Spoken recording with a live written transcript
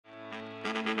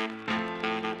Hi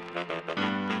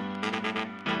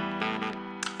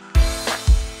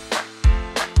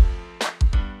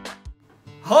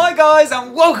guys,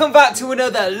 and welcome back to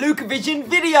another Lukeovision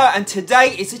video, and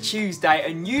today is a Tuesday,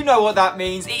 and you know what that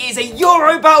means. It is a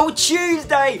Eurobattle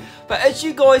Tuesday! But as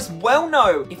you guys well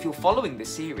know, if you're following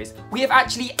this series, we have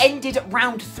actually ended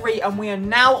round 3 and we are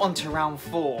now on to round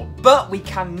 4. But we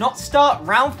cannot start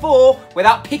round 4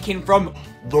 without picking from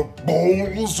the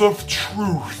bowls of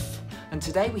truth. And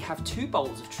today we have 2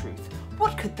 bowls of truth.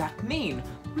 What could that mean?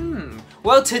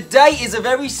 Well, today is a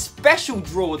very special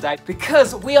draw day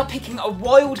because we are picking a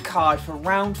wild card for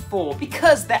round 4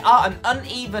 because there are an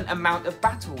uneven amount of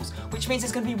battles, which means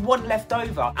there's going to be 1 left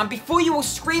over. And before you all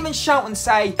scream and shout and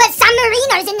say, "But San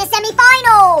Marino's in the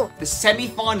semi-final!" The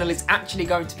semi-final is actually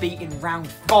going to be in round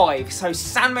 5. So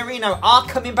San Marino are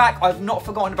coming back. I've not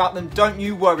forgotten about them, don't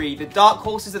you worry. The dark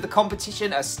horses of the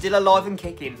competition are still alive and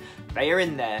kicking. They are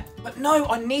in there. But no,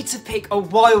 I need to pick a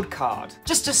wild card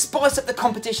just to spice up the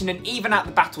competition and even out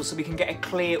the battle so we can get a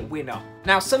clear winner.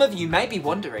 Now, some of you may be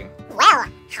wondering, well,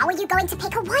 how are you going to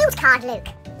pick a wild card, Luke?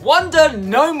 Wonder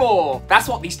no more. That's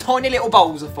what these tiny little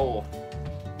bowls are for.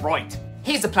 Right,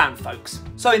 here's the plan, folks.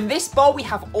 So in this bowl, we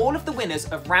have all of the winners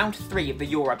of round 3 of the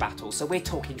Eurobattle. So we're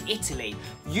talking Italy,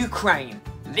 Ukraine,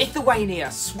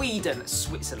 Lithuania, Sweden,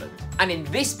 Switzerland. And in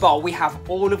this bowl, we have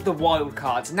all of the wild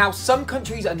cards. Now, some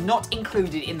countries are not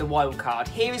included in the wild card.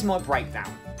 Here is my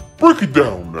breakdown. Break it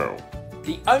down now.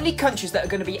 The only countries that are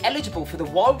going to be eligible for the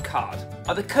wild card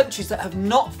are the countries that have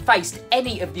not faced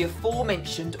any of the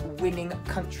aforementioned winning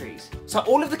countries. So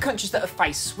all of the countries that have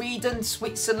faced Sweden,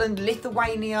 Switzerland,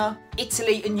 Lithuania,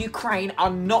 Italy and Ukraine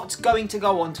are not going to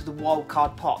go on to the wild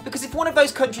card pot. Because if one of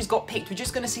those countries got picked, we're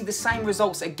just going to see the same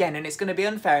results again and it's going to be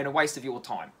unfair and a waste of your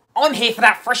time. I'm here for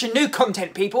that fresh and new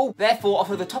content, people. Therefore, off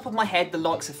of the top of my head, the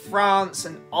likes of France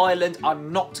and Ireland are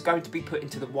not going to be put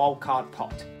into the wildcard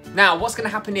pot. Now, what's going to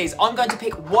happen is I'm going to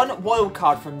pick 1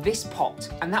 wildcard from this pot,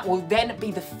 and that will then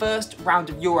be the first round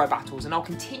of Euro battles, and I'll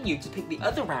continue to pick the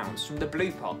other rounds from the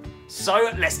blue pot.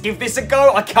 So, let's give this a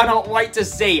go. I cannot wait to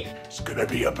see. It's gonna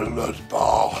be a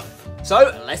bloodbath.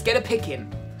 So, let's get a pick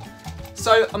in.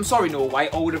 So, I'm sorry Norway,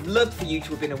 I would have loved for you to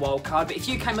have been a wild card, but if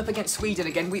you came up against Sweden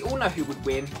again, we all know who would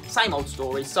win. Same old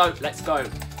story, so let's go.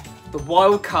 The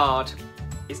wild card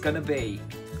is going to be...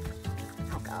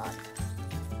 oh god.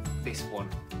 This one.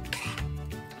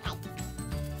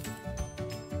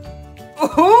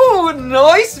 Ooh,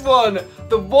 nice one!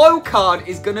 The wild card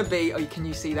is going to be... oh, can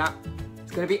you see that?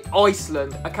 It's going to be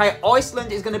Iceland. Okay,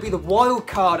 Iceland is going to be the wild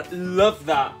card. Love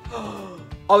that.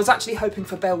 I was actually hoping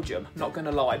for Belgium, not going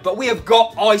to lie. But we have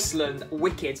got Iceland.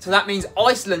 Wicked. So that means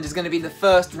Iceland is going to be the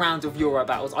first round of Euro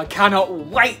battles. I cannot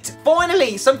wait.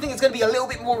 Finally, something that's going to be a little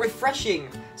bit more refreshing.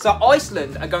 So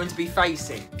Iceland are going to be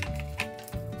facing...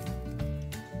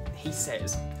 he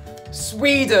says...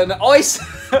 Sweden.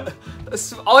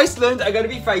 Iceland are going to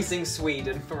be facing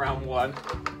Sweden for round 1.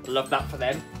 Love that for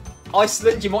them.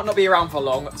 Iceland, you might not be around for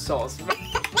long. Soz.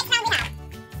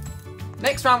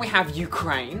 Next round we have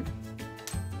Ukraine.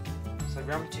 So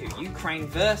round 2, Ukraine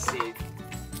versus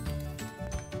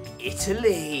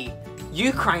Italy.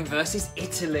 Ukraine versus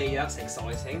Italy. That's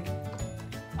exciting.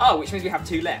 Oh, which means we have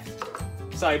 2 left.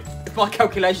 So if my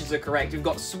calculations are correct, we've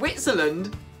got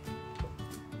Switzerland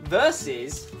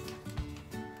versus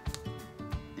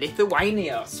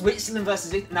Lithuania. Switzerland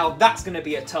versus Lithuania. Now that's going to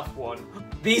be a tough one.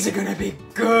 These are going to be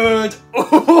good.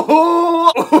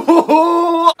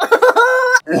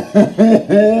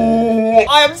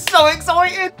 I am so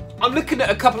excited. I'm looking at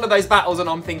a couple of those battles and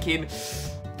I'm thinking,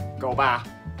 go back.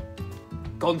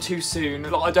 Gone too soon.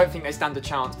 Like, I don't think they stand a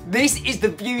chance. This is the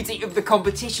beauty of the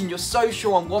competition. You're so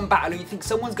sure on one battle and you think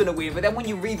someone's going to win, but then when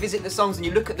you revisit the songs and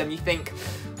you look at them, you think,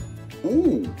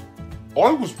 ooh, I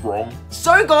was wrong.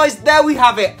 So guys, there we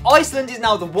have it. Iceland is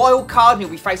now the wild card and you'll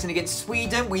be facing against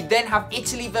Sweden. We then have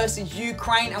Italy versus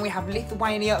Ukraine and we have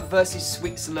Lithuania versus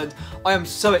Switzerland. I am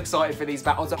so excited for these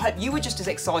battles. I hope you were just as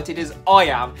excited as I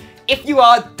am. If you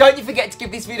are, don't you forget to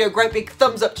give this video a great big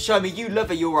thumbs up to show me you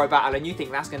love a Euro battle and you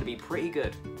think that's going to be pretty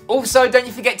good. Also, don't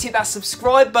you forget to hit that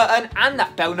subscribe button and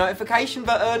that bell notification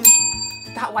button.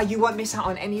 That way you won't miss out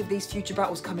on any of these future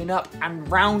battles coming up. And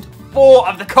round 4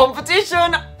 of the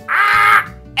competition.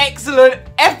 Excellent,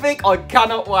 epic, I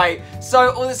cannot wait.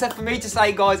 So all that's left for me to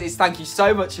say, guys, is thank you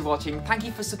so much for watching. Thank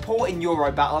you for supporting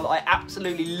Eurobattle. I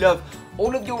absolutely love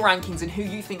all of your rankings and who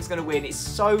you think is going to win. It's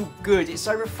so good, it's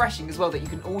so refreshing as well that you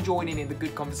can all join in the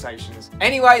good conversations.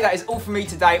 Anyway, that is all for me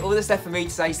today. All that's left for me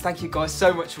to say is thank you guys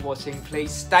so much for watching.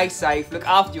 Please stay safe, look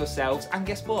after yourselves, and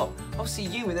guess what? I'll see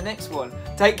you in the next one.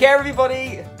 Take care,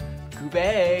 everybody.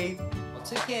 Goodbye.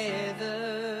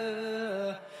 Together.